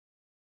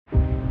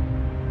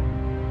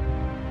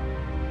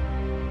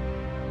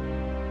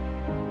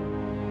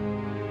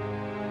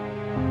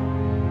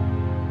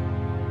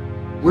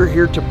We're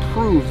here to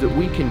prove that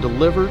we can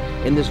deliver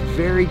in this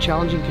very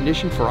challenging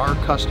condition for our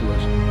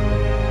customers.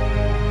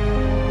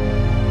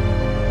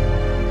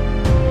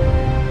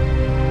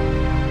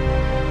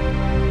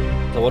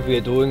 So what we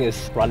are doing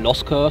is run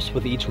loss curves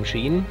with each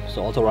machine,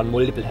 so also run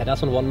multiple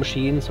headers on one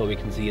machine so we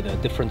can see the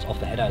difference of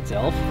the header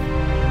itself.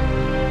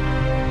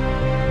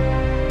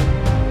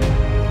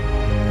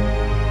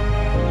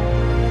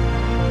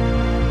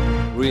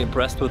 Really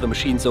impressed with the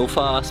machine so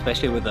far,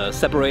 especially with the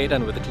separator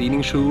and with the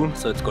cleaning shoe,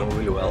 so it's going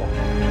really well.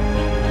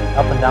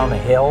 Up and down the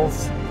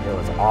hills, it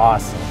was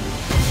awesome.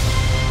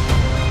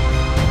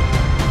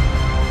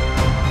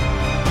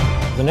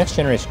 The next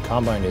generation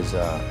combine is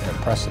an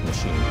impressive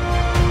machine.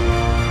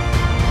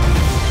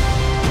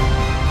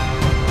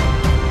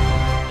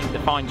 The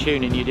fine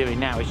tuning you're doing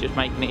now is just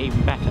making it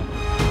even better.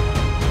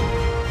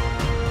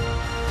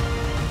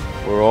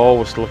 We're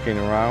always looking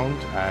around,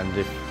 and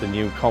if the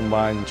new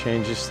combine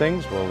changes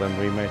things, well then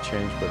we may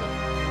change with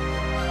it.